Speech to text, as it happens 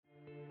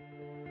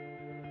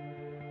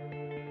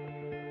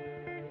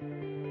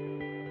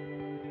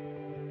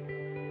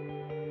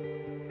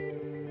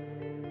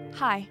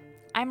Hi,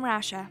 I'm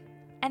Rasha,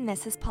 and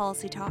this is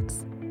Policy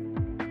Talks.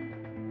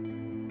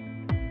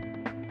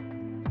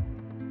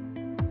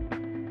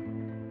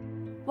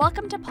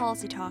 Welcome to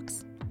Policy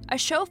Talks, a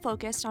show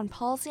focused on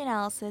policy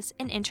analysis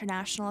in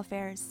international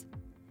affairs.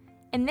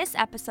 In this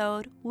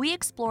episode, we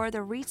explore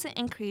the recent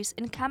increase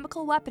in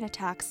chemical weapon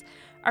attacks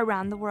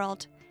around the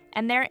world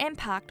and their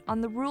impact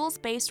on the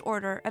rules-based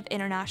order of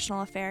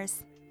international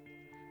affairs.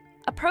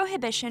 A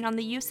prohibition on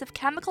the use of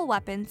chemical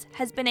weapons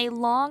has been a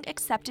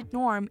long-accepted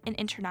norm in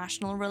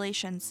international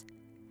relations.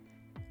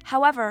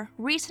 However,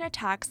 recent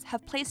attacks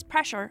have placed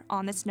pressure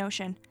on this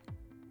notion.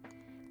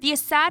 The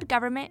Assad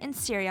government in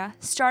Syria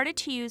started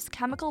to use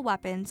chemical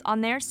weapons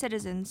on their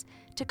citizens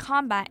to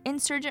combat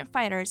insurgent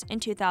fighters in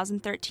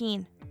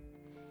 2013.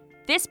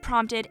 This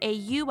prompted a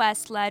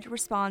U.S.-led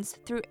response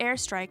through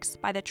airstrikes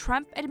by the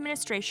Trump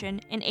administration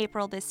in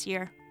April this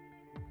year.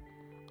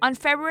 On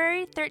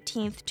February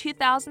 13,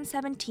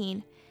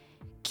 2017,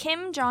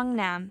 Kim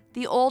Jong-nam,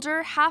 the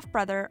older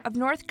half-brother of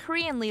North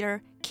Korean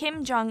leader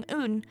Kim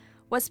Jong-un,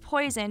 was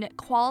poisoned at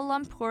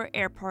Kuala Lumpur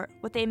Airport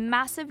with a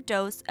massive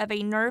dose of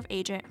a nerve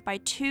agent by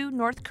two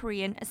North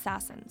Korean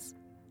assassins.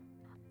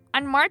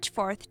 On March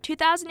 4,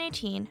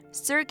 2018,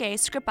 Sergei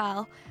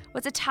Skripal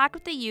was attacked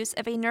with the use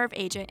of a nerve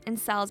agent in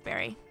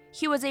Salisbury.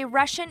 He was a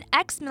Russian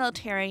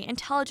ex-military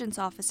intelligence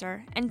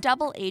officer and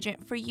double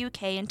agent for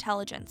UK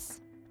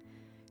intelligence.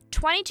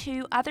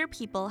 22 other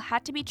people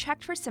had to be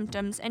checked for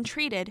symptoms and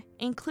treated,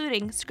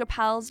 including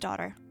Skripal's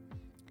daughter.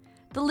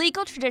 The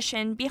legal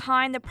tradition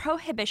behind the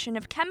prohibition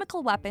of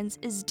chemical weapons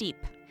is deep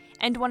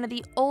and one of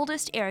the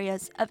oldest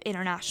areas of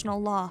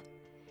international law.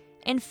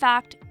 In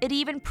fact, it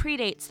even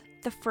predates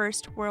the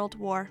First World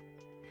War.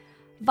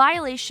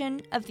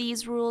 Violation of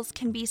these rules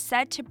can be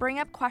said to bring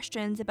up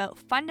questions about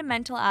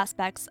fundamental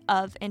aspects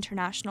of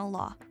international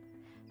law.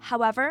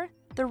 However,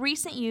 the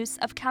recent use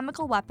of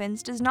chemical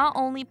weapons does not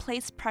only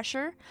place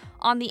pressure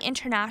on the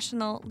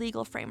international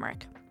legal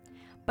framework,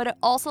 but it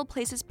also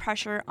places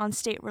pressure on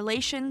state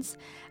relations,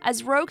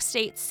 as rogue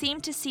states seem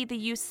to see the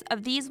use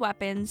of these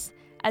weapons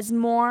as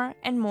more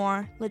and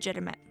more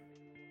legitimate.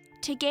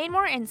 To gain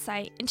more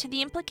insight into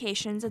the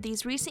implications of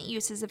these recent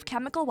uses of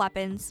chemical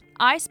weapons,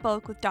 I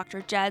spoke with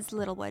Dr. Jez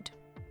Littlewood.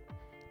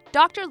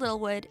 Dr.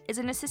 Littlewood is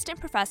an assistant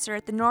professor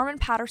at the Norman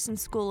Paterson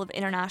School of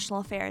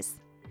International Affairs.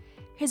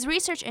 His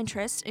research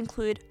interests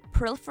include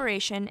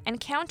proliferation and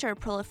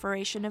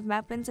counter-proliferation of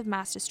weapons of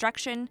mass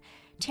destruction,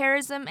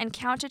 terrorism and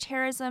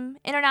counterterrorism,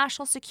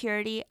 international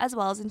security, as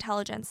well as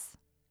intelligence.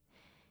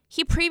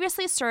 He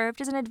previously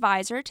served as an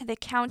advisor to the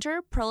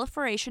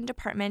Counter-Proliferation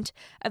Department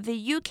of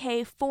the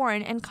UK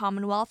Foreign and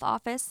Commonwealth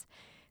Office,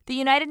 the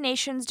United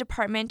Nations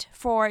Department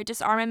for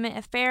Disarmament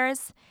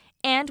Affairs,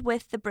 and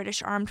with the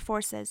British Armed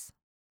Forces.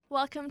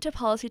 Welcome to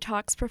Policy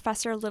Talks,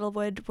 Professor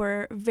Littlewood.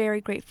 We're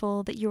very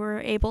grateful that you were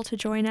able to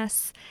join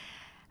us.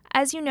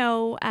 As you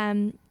know,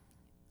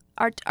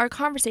 our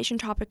conversation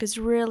topic is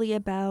really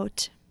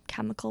about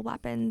chemical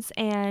weapons,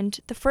 and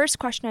the first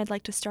question I'd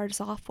like to start us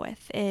off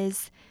with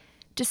is,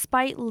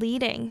 despite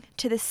leading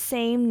to the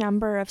same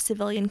number of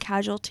civilian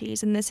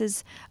casualties, and this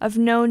is of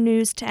no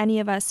news to any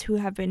of us who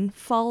have been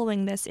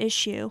following this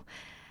issue,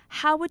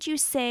 how would you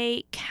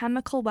say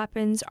chemical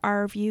weapons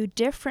are viewed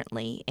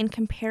differently in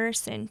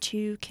comparison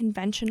to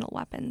conventional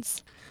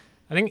weapons?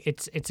 I think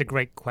it's a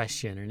great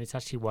question, and it's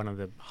actually one of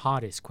the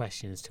hardest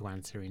questions to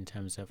answer in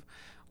terms of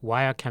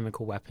why are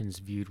chemical weapons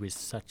viewed with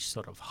such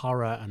sort of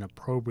horror and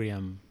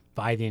opprobrium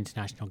by the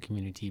international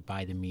community,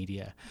 by the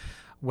media,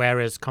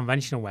 whereas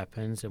conventional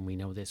weapons, and we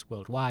know this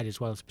worldwide as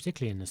well as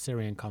particularly in the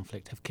Syrian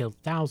conflict, have killed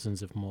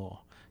thousands of more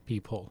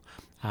people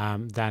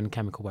than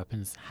chemical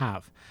weapons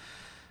have.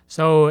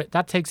 So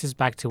that takes us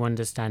back to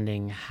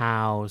understanding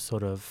how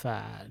sort of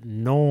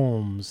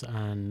norms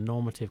and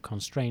normative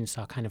constraints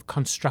are kind of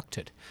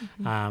constructed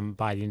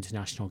by the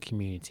international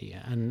community.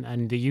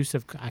 And the use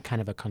of a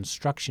kind of a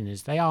construction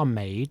is they are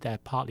made, they're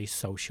partly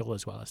social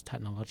as well as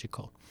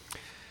technological.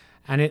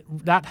 And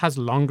that has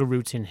longer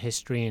roots in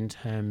history in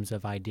terms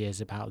of ideas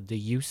about the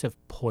use of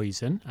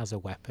poison as a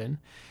weapon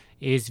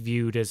is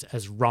viewed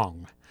as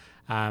wrong.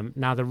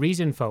 Now, the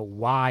reason for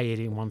why it,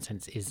 in one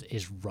sense,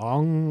 is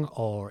wrong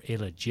or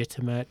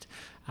illegitimate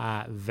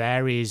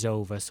varies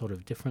over sort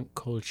of different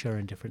culture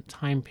and different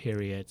time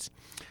periods.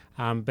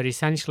 But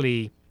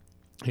essentially,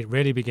 it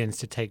really begins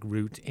to take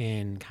root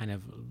in kind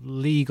of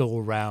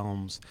legal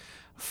realms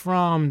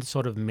from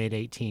sort of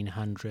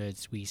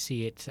mid-1800s. We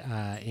see it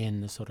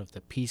in the sort of the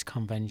peace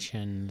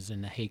conventions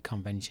and the Hague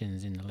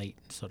Conventions in the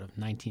late sort of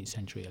 19th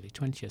century, early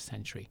 20th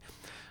century.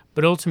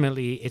 But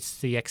ultimately,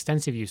 it's the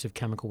extensive use of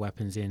chemical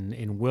weapons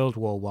in World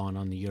War I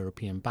on the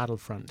European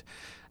battlefront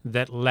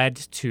that led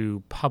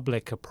to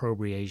public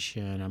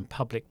appropriation and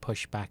public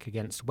pushback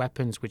against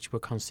weapons which were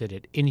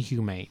considered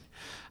inhumane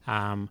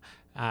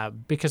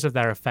because of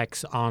their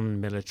effects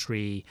on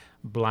military,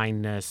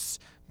 blindness,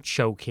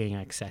 choking,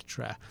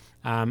 etc.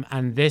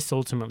 And this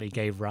ultimately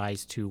gave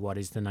rise to what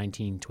is the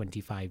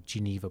 1925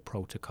 Geneva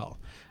Protocol.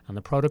 And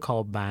the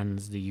protocol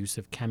bans the use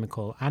of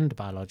chemical and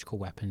biological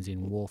weapons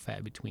in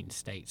warfare between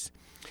states.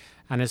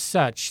 And as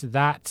such,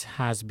 that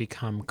has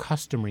become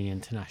customary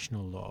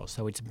international law.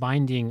 So it's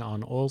binding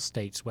on all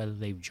states whether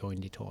they've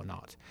joined it or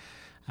not.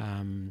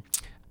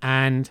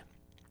 And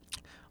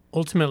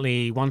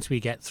ultimately, once we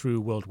get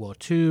through World War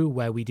II,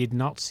 where we did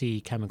not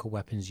see chemical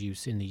weapons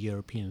use in the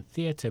European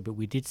theater, but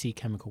we did see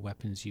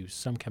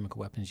some chemical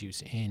weapons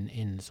use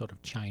in sort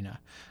of China,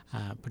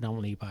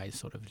 predominantly by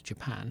sort of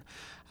Japan.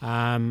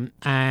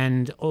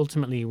 And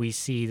ultimately, we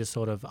see the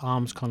sort of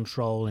arms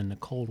control in the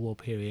Cold War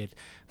period.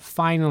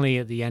 Finally,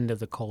 at the end of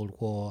the Cold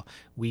War,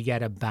 we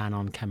get a ban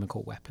on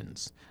chemical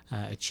weapons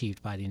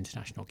achieved by the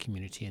international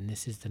community, and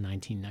this is the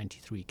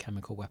 1993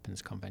 Chemical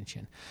Weapons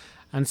Convention.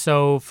 And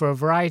so for a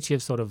variety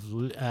of sort of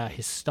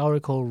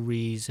historical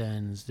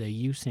reasons, their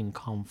use in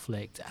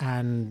conflict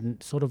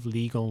and sort of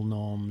legal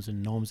norms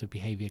and norms of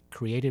behavior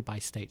created by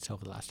states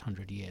over the last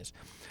 100 years,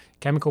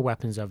 chemical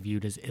weapons are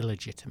viewed as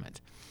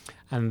illegitimate.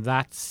 And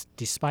that's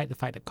despite the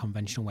fact that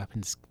conventional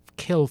weapons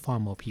kill far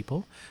more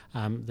people.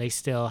 They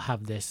still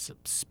have this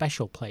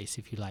special place,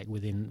 if you like,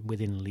 within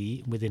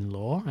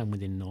law and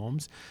within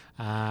norms,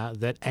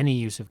 that any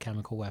use of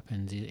chemical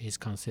weapons is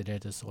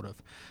considered as sort of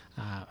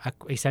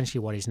essentially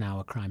what is now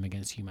a crime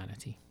against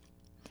humanity.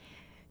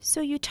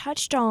 So you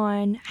touched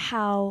on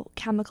how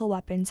chemical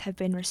weapons have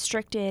been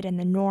restricted and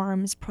the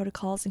norms,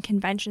 protocols, and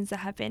conventions that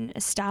have been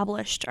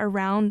established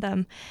around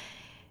them.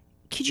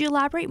 Could you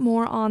elaborate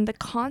more on the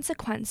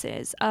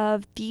consequences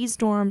of these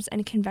norms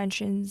and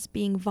conventions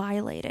being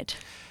violated?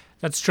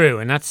 That's true,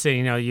 and that's,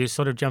 you're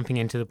sort of jumping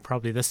into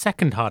probably the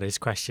second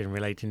hardest question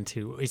relating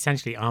to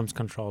essentially arms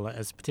control,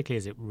 particularly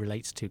as it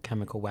relates to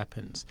chemical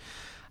weapons.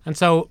 And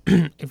so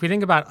if we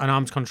think about an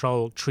arms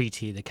control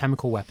treaty, the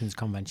Chemical Weapons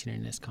Convention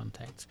in this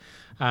context,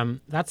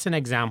 that's an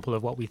example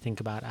of what we think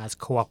about as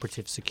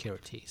cooperative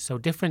security. So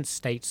different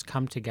states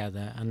come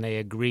together and they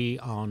agree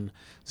on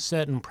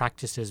certain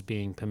practices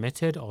being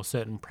permitted or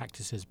certain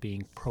practices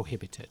being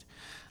prohibited.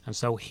 And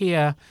so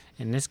here,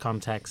 in this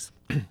context,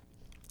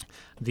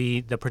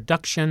 the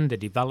production, the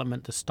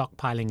development, the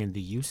stockpiling, and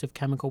the use of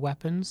chemical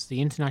weapons,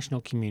 the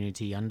international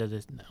community under the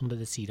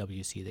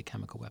CWC, the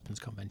Chemical Weapons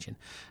Convention,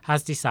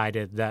 has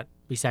decided that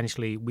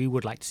essentially we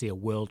would like to see a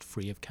world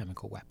free of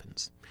chemical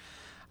weapons.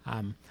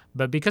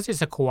 But because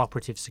it's a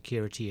cooperative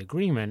security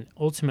agreement,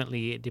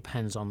 ultimately it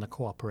depends on the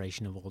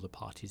cooperation of all the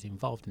parties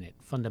involved in it,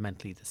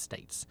 fundamentally the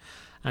states.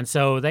 And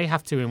so they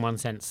have to, in one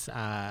sense,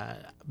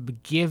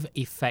 give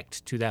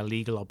effect to their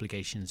legal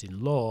obligations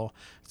in law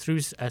through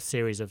a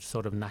series of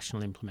sort of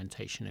national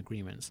implementation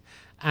agreements.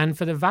 And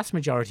for the vast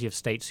majority of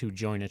states who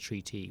join a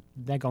treaty,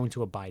 they're going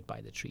to abide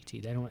by the treaty.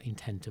 They don't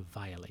intend to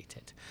violate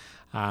it.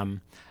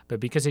 But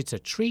because it's a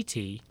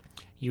treaty,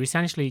 you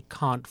essentially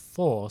can't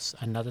force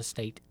another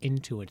state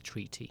into a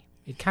treaty.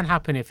 It can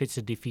happen if it's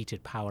a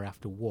defeated power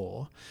after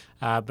war,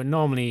 but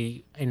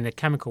normally in the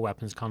chemical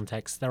weapons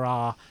context, there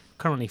are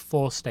currently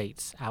 4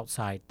 states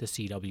outside the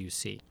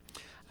CWC.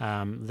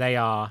 They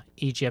are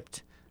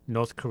Egypt,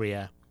 North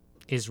Korea,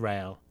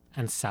 Israel,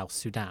 and South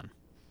Sudan.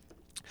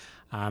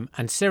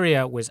 And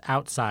Syria was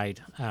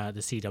outside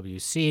the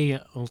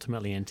CWC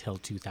ultimately until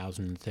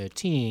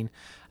 2013,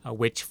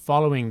 which,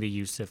 following the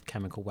use of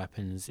chemical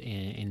weapons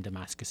in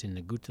Damascus in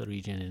the Ghouta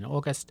region in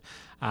August,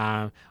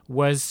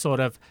 was sort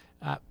of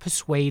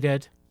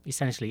persuaded,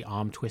 essentially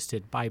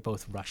arm-twisted by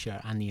both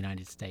Russia and the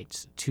United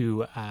States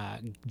to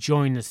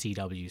join the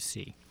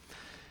CWC.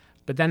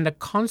 But then the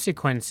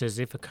consequences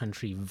if a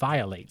country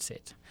violates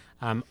it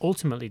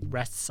ultimately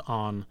rests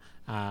on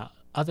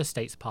other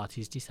states'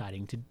 parties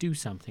deciding to do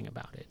something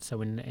about it.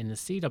 So in the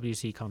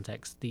CWC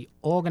context, the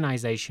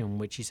organization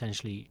which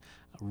essentially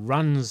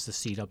runs the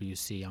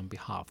CWC on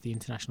behalf, the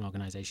international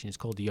organization, is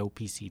called the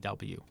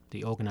OPCW,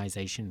 the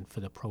Organization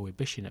for the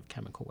Prohibition of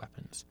Chemical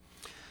Weapons.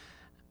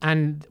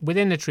 And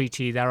within the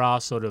treaty, there are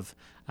sort of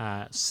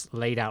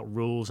laid out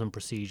rules and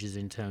procedures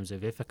in terms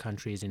of if a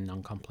country is in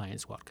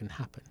non-compliance, what can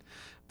happen.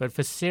 But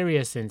for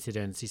serious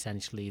incidents,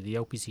 essentially, the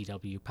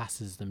OPCW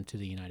passes them to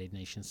the United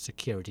Nations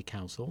Security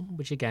Council,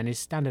 which again is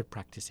standard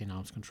practice in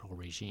arms control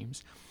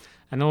regimes.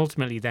 And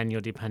ultimately, then you're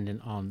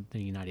dependent on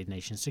the United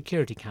Nations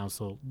Security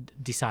Council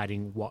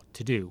deciding what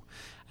to do.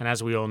 And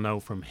as we all know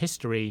from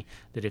history,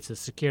 that if the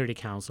Security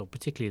Council,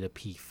 particularly the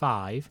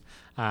P5,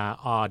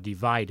 are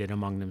divided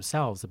among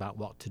themselves about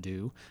what to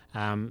do,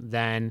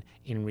 then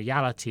in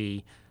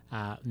reality,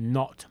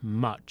 not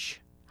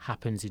much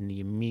happens in the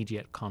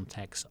immediate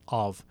context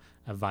of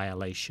a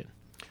violation.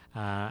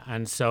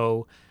 And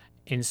so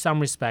in some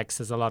respects,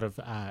 there's a lot of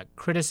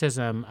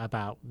criticism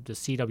about the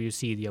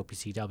CWC, the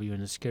OPCW,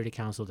 and the Security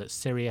Council that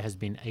Syria has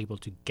been able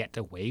to get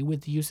away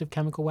with the use of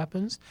chemical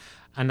weapons.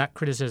 And that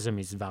criticism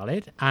is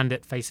valid. And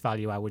at face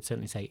value, I would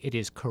certainly say it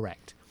is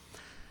correct.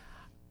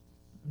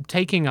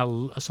 Taking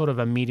a sort of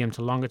a medium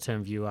to longer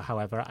term view,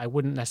 however, I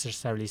wouldn't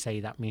necessarily say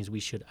that means we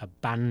should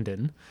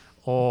abandon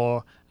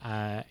or,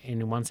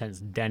 in one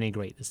sense,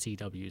 denigrate the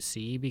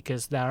CWC,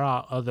 because there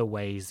are other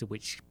ways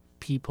which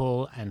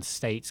people and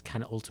states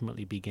can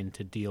ultimately begin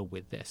to deal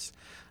with this.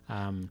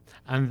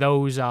 And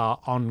those are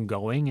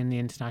ongoing in the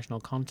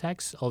international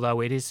context,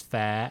 although it is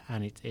fair,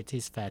 and it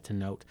is fair to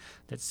note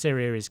that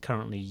Syria is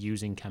currently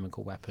using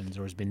chemical weapons,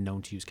 or has been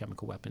known to use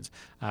chemical weapons,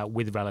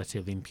 with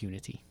relative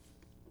impunity.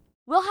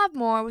 We'll have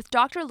more with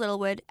Dr.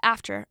 Littlewood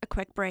after a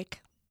quick break.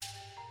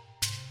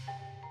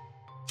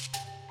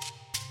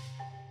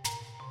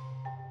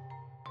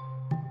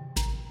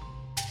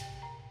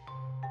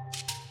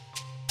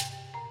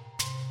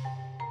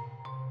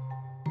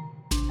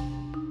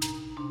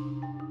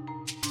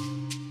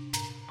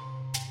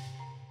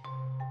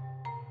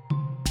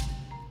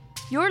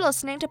 You're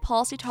listening to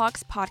Policy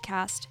Talks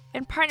podcast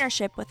in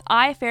partnership with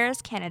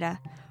iAffairs Canada,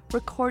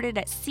 recorded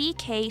at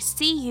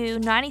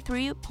CKCU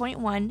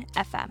 93.1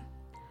 FM.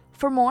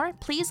 For more,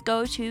 please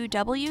go to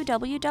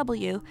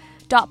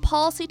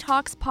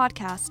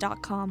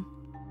www.policytalkspodcast.com.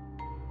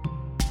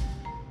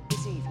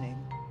 This evening,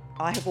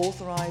 I have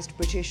authorised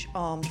British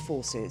Armed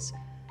Forces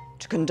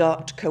to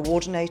conduct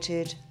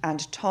coordinated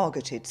and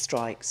targeted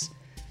strikes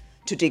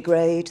to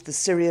degrade the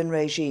Syrian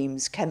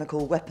regime's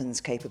chemical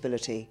weapons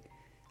capability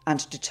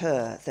and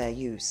deter their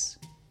use.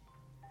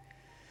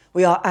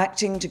 We are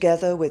acting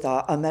together with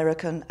our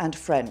American and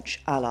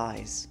French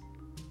allies.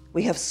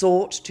 We have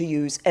sought to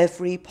use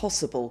every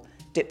possible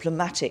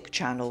diplomatic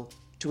channel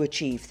to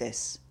achieve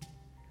this.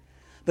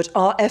 But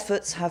our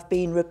efforts have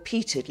been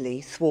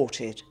repeatedly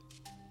thwarted.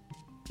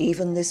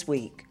 Even this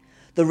week,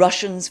 the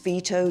Russians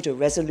vetoed a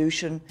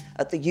resolution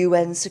at the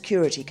UN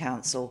Security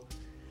Council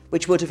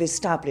which would have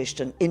established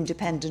an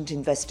independent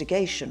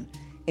investigation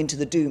into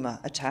the Duma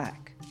attack.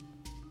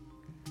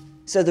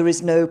 So there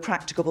is no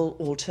practicable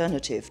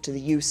alternative to the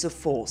use of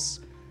force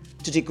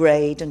to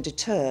degrade and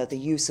deter the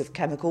use of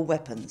chemical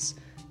weapons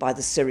by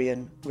the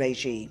Syrian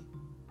regime.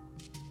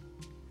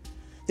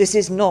 This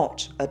is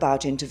not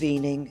about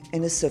intervening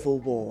in a civil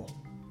war.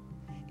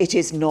 It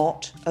is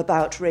not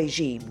about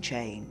regime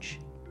change.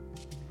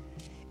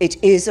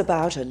 It is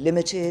about a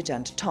limited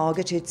and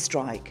targeted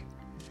strike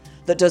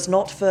that does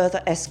not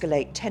further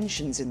escalate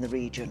tensions in the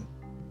region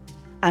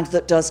and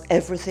that does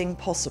everything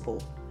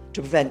possible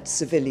to prevent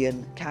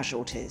civilian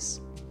casualties.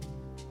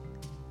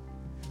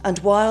 And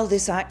while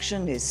this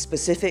action is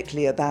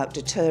specifically about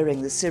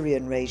deterring the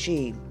Syrian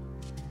regime,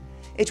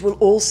 it will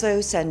also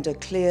send a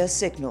clear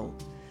signal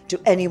to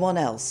anyone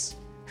else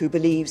who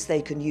believes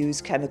they can use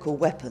chemical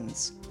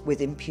weapons with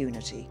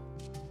impunity.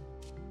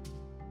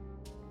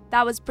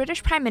 That was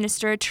British Prime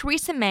Minister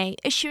Theresa May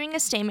issuing a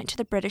statement to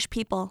the British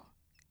people.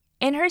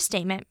 In her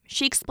statement,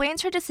 she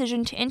explains her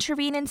decision to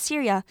intervene in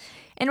Syria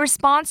in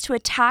response to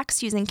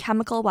attacks using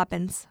chemical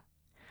weapons.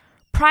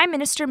 Prime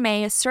Minister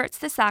May asserts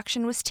this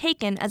action was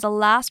taken as a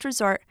last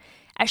resort,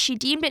 as she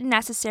deemed it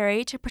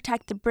necessary to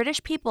protect the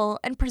British people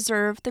and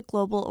preserve the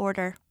global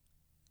order.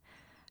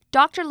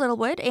 Dr.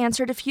 Littlewood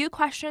answered a few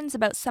questions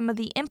about some of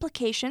the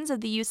implications of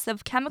the use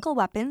of chemical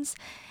weapons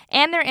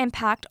and their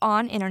impact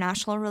on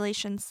international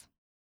relations.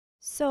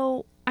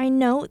 So, I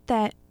note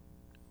that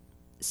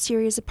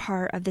Syria is a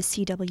part of the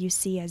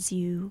CWC, as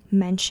you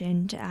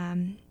mentioned.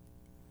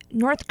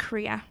 North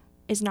Korea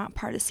is not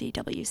part of the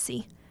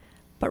CWC,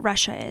 but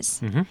Russia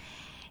is. Mm-hmm.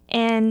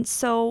 And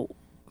so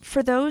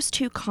for those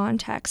two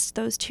contexts,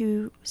 those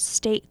two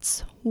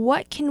states,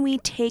 what can we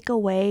take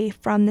away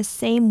from the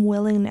same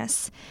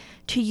willingness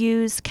to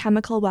use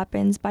chemical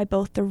weapons by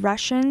both the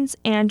Russians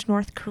and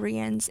North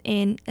Koreans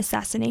in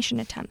assassination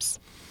attempts?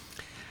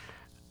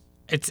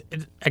 It's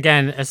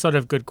again a sort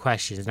of good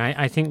question, and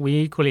I think we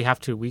equally have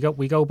to we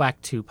go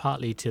back to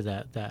partly to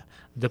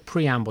the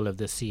preamble of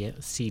the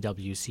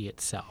CWC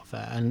itself,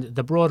 and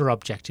the broader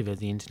objective of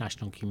the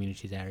international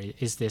community there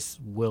is this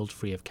world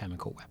free of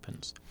chemical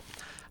weapons.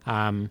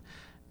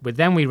 But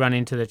then we run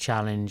into the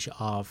challenge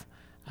of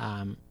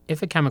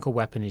if a chemical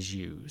weapon is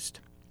used,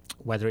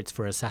 whether it's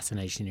for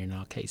assassination in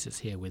our cases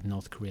here with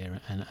North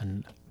Korea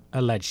and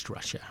alleged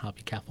Russia, I'll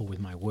be careful with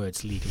my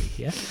words legally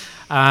here,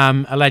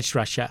 alleged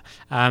Russia,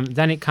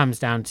 then it comes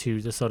down to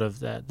the sort of,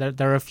 there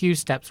are a few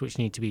steps which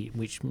need to be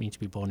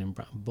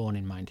borne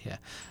in mind here.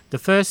 The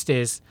first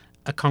is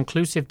a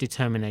conclusive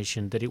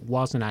determination that it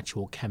was an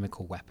actual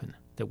chemical weapon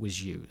that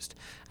was used.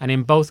 And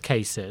in both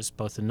cases,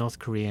 both the North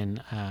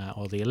Korean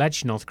or the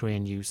alleged North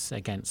Korean use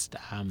against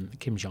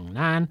Kim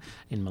Jong-nam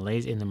in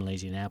the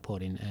Malaysian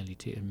airport in early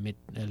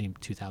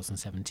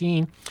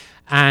 2017,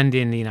 and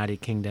in the United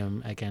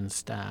Kingdom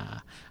against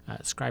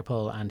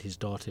Skripal and his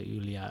daughter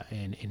Yulia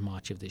in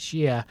March of this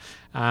year,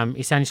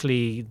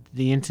 essentially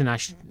the in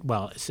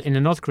the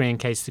North Korean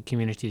case, the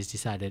community has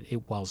decided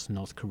it was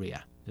North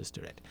Korea that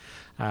did it.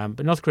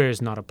 But North Korea is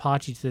not a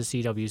party to the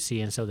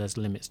CWC, and so there's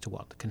limits to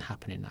what can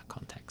happen in that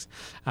context.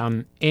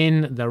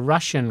 In the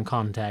Russian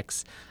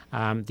context,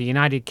 the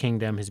United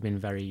Kingdom has been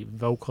very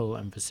vocal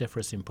and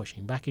vociferous in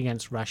pushing back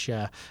against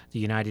Russia. The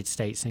United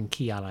States and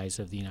key allies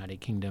of the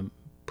United Kingdom,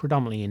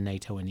 predominantly in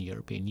NATO and the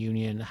European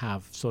Union,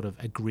 have sort of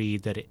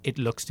agreed that it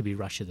looks to be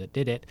Russia that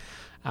did it.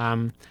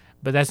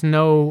 But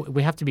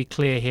we have to be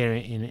clear here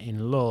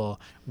in law,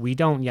 we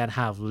don't yet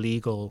have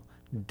legal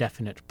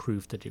definite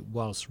proof that it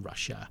was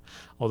Russia.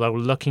 Although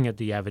looking at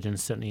the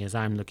evidence, certainly as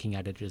I'm looking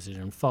at it as it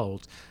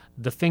unfolds,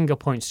 the finger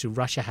points to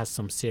Russia has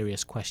some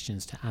serious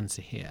questions to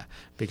answer here.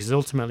 Because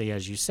ultimately,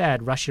 as you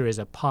said, Russia is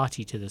a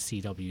party to the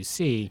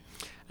CWC,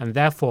 and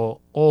therefore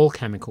all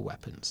chemical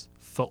weapons,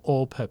 for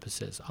all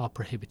purposes, are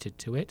prohibited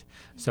to it.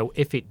 So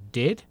if it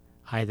did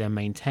either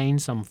maintain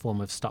some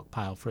form of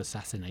stockpile for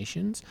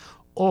assassinations,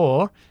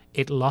 or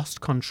it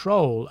lost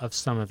control of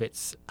some of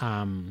its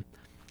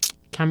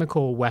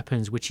chemical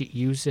weapons which it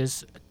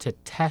uses to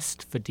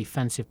test for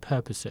defensive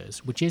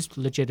purposes, which is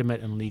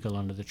legitimate and legal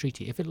under the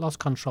treaty. If it lost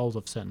control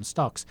of certain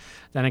stocks,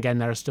 then again,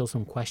 there are still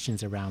some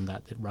questions around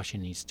that Russia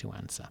needs to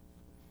answer.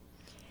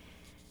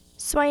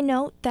 So I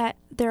note that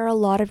there are a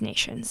lot of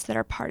nations that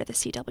are part of the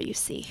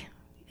CWC.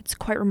 It's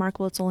quite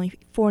remarkable. It's only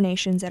 4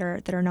 nations that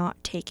are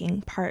not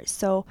taking part.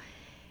 So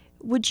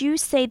would you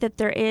say that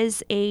there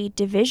is a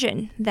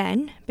division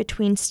then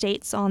between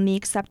states on the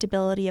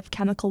acceptability of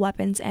chemical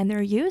weapons and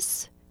their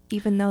use,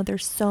 even though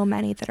there's so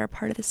many that are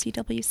part of the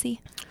CWC?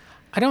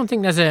 I don't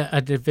think there's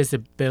a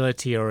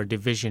divisibility or a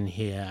division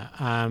here.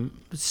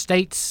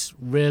 States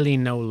really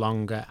no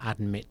longer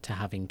admit to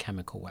having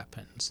chemical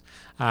weapons.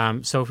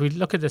 So if we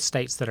look at the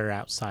states that are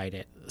outside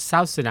it,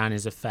 South Sudan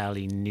is a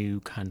fairly new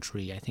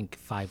country, I think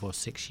 5 or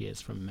 6 years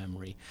from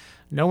memory.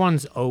 No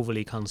one's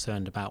overly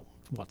concerned about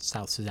what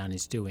South Sudan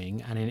is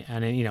doing, and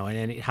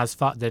it has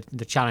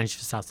the challenge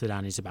for South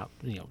Sudan is about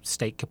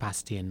state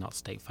capacity and not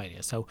state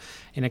failure. So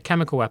in a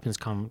chemical weapons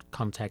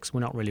context,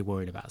 we're not really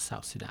worried about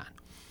South Sudan.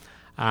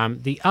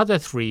 The other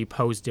 3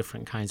 pose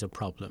different kinds of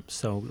problems.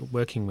 So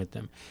working with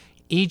them,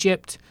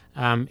 Egypt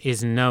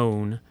is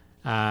known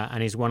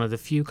and is one of the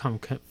few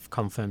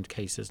confirmed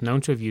cases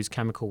known to have used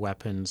chemical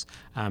weapons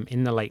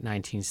in the late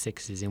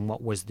 1960s in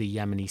what was the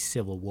Yemeni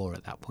civil war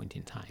at that point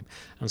in time.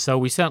 And so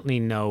we certainly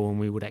know, and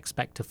we would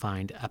expect to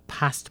find, a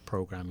past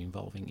program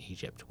involving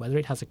Egypt. Whether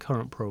it has a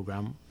current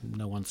program,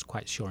 no one's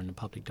quite sure in the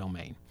public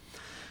domain.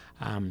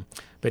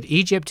 But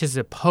Egypt is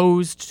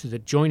opposed to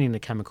joining the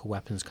Chemical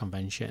Weapons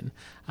Convention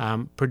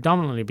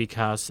predominantly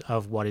because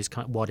of what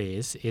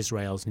is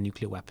Israel's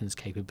nuclear weapons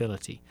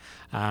capability.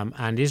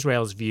 And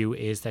Israel's view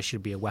is there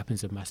should be a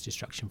weapons of mass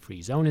destruction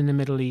free zone in the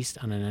Middle East,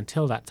 and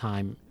until that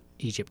time,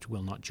 Egypt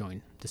will not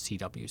join the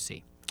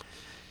CWC.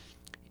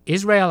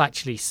 Israel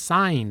actually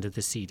signed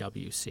the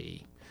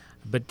CWC,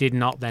 but did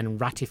not then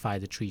ratify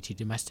the treaty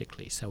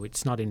domestically, so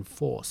it's not in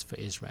force for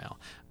Israel.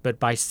 But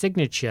by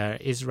signature,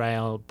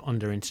 Israel,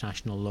 under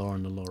international law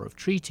and the law of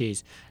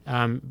treaties,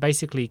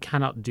 basically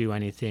cannot do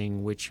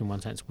anything which in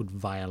one sense would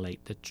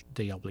violate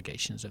the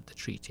obligations of the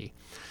treaty.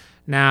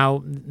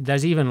 Now,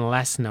 there's even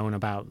less known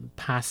about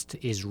past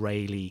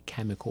Israeli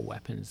chemical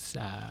weapons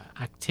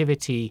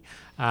activity,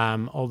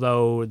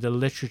 although the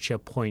literature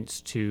points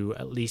to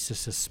at least a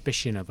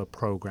suspicion of a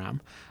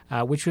program,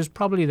 which was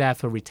probably there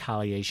for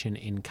retaliation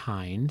in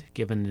kind,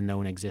 given the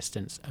known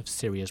existence of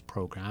Syria's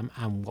program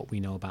and what we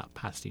know about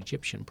past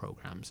Egyptian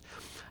programs.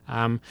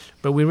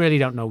 But we really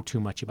don't know too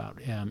much about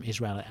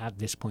Israel at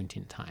this point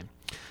in time.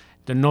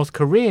 The North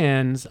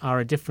Koreans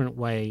are a different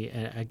way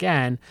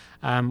again.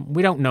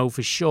 We don't know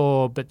for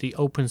sure, but the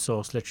open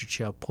source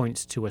literature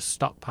points to a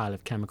stockpile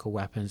of chemical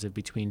weapons of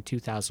between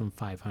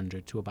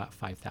 2,500 to about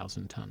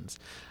 5,000 tons.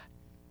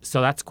 So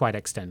that's quite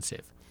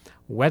extensive.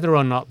 Whether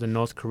or not the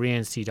North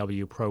Korean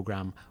CW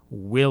program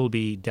will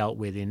be dealt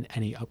with in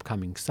any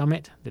upcoming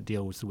summit that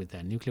deals with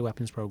their nuclear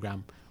weapons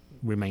program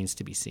remains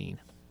to be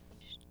seen.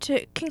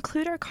 To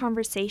conclude our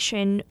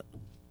conversation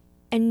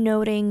and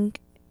noting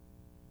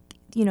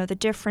the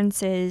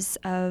differences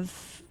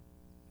of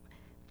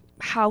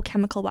how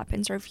chemical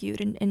weapons are viewed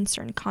in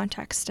certain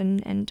contexts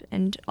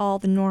and all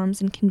the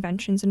norms and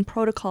conventions and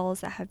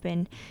protocols that have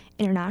been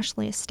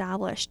internationally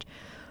established,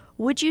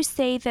 would you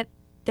say that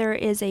there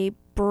is a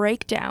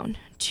breakdown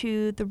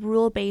to the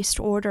rule-based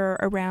order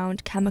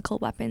around chemical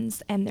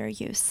weapons and their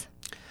use?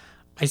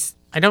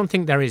 I don't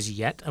think there is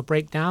yet a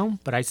breakdown,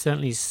 but I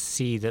certainly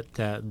see that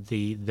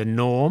the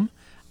norm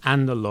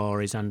and the law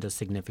is under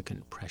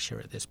significant pressure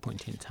at this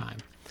point in time.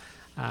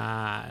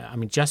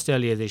 Just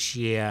earlier this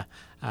year,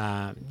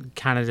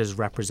 Canada's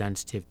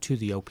representative to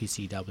the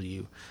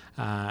OPCW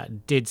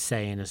did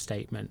say in a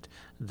statement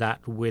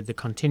that with the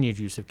continued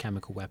use of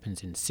chemical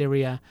weapons in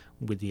Syria,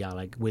 with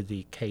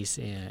the case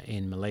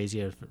in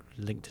Malaysia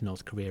linked to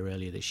North Korea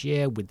earlier this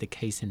year, with the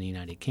case in the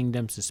United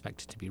Kingdom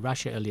suspected to be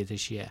Russia earlier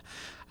this year,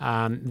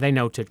 they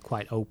noted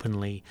quite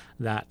openly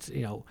that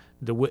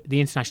the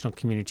international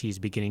community is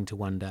beginning to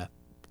wonder: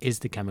 is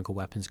the Chemical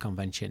Weapons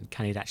Convention,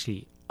 can it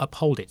actually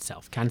uphold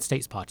itself? Can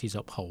states parties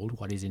uphold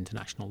what is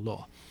international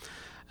law?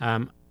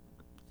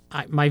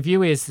 My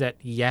view is that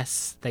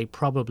yes, they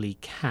probably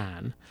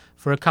can,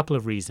 for a couple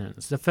of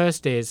reasons. The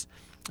first is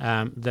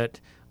that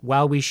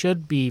while we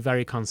should be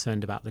very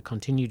concerned about the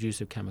continued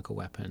use of chemical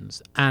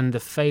weapons and the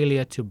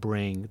failure to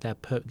bring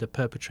the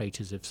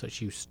perpetrators of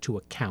such use to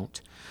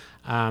account,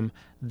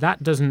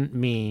 that doesn't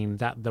mean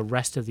that the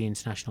rest of the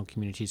international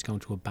community is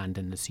going to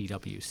abandon the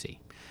CWC.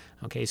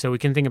 Okay, so we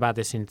can think about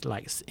this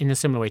in a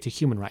similar way to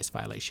human rights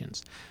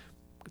violations.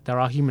 there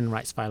are human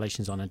rights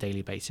violations on a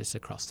daily basis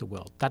across the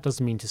world. That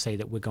doesn't mean to say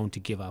that we're going to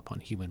give up on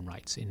human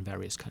rights in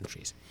various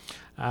countries.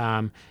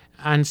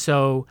 And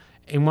so,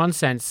 in one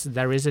sense,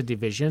 there is a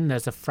division,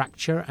 there's a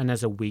fracture, and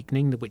there's a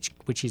weakening,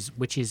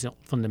 which is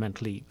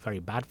fundamentally very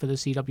bad for the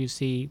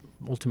CWC,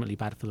 ultimately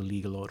bad for the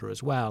legal order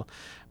as well.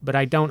 But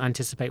I don't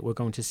anticipate we're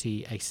going to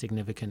see a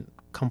significant,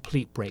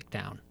 complete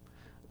breakdown.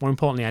 More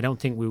importantly, I don't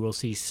think we will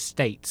see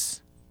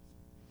states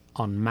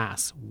en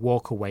masse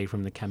walk away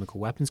from the Chemical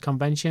Weapons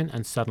Convention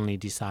and suddenly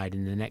decide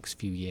in the next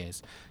few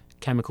years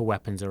chemical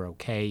weapons are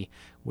okay,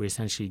 we're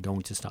essentially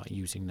going to start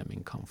using them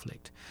in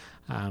conflict.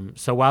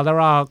 So while there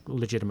are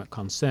legitimate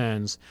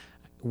concerns,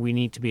 we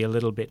need to be a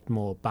little bit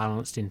more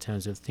balanced in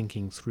terms of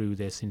thinking through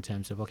this in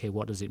terms of, okay,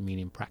 what does it mean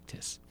in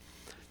practice?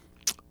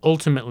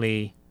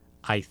 Ultimately,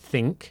 I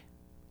think,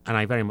 and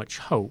I very much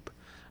hope,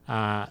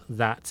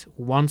 that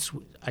once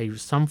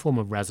some form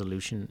of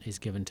resolution is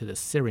given to the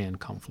Syrian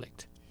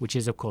conflict, which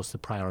is, of course, the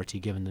priority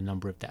given the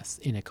number of deaths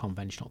in a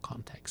conventional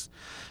context.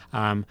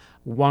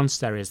 Once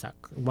there is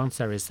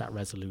that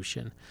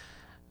resolution,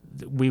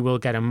 we will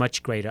get a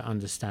much greater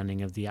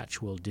understanding of the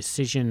actual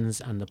decisions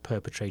and the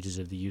perpetrators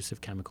of the use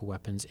of chemical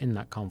weapons in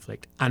that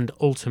conflict. And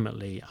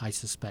ultimately, I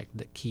suspect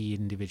that key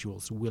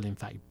individuals will, in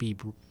fact,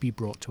 be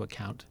brought to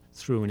account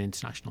through an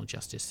international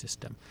justice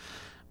system.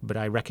 But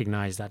I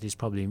recognize that is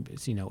probably,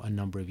 a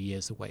number of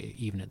years away,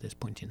 even at this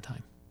point in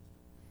time.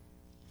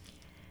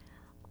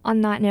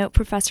 On that note,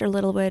 Professor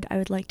Littlewood, I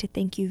would like to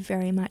thank you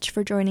very much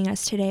for joining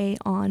us today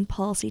on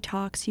Policy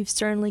Talks. You've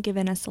certainly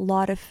given us a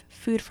lot of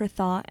food for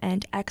thought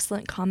and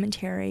excellent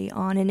commentary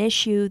on an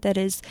issue that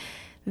is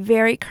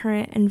very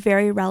current and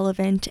very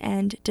relevant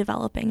and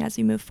developing as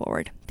we move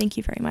forward. Thank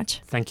you very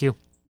much. Thank you.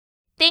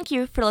 Thank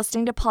you for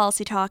listening to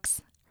Policy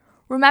Talks.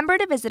 Remember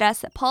to visit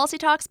us at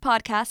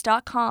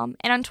policytalkspodcast.com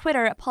and on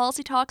Twitter at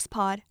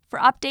policytalkspod for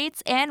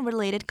updates and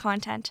related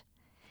content.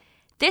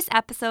 This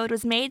episode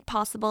was made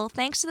possible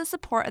thanks to the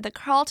support of the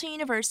Carleton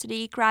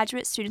University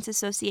Graduate Students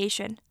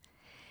Association.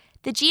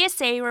 The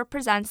GSA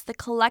represents the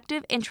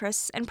collective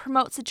interests and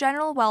promotes the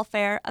general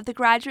welfare of the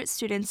graduate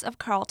students of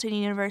Carleton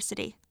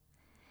University.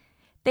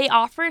 They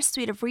offer a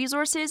suite of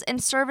resources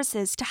and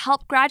services to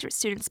help graduate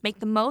students make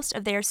the most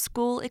of their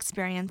school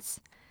experience.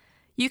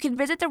 You can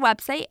visit their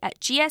website at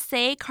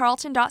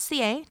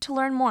gsacarleton.ca to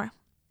learn more.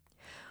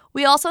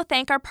 We also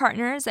thank our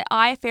partners at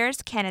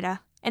iAffairs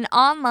Canada, an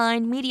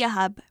online media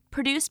hub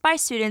produced by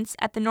students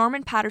at the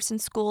Norman Paterson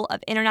School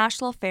of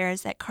International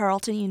Affairs at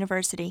Carleton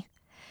University.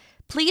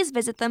 Please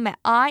visit them at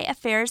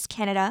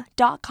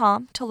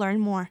iAffairsCanada.com to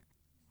learn more.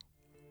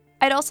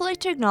 I'd also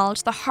like to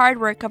acknowledge the hard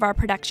work of our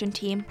production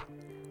team,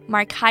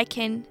 Mark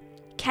Hyken,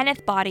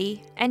 Kenneth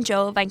Boddy, and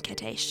Joe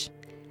Venkatesh.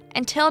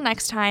 Until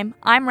next time,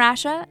 I'm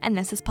Rasha, and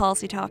this is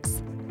Policy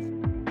Talks.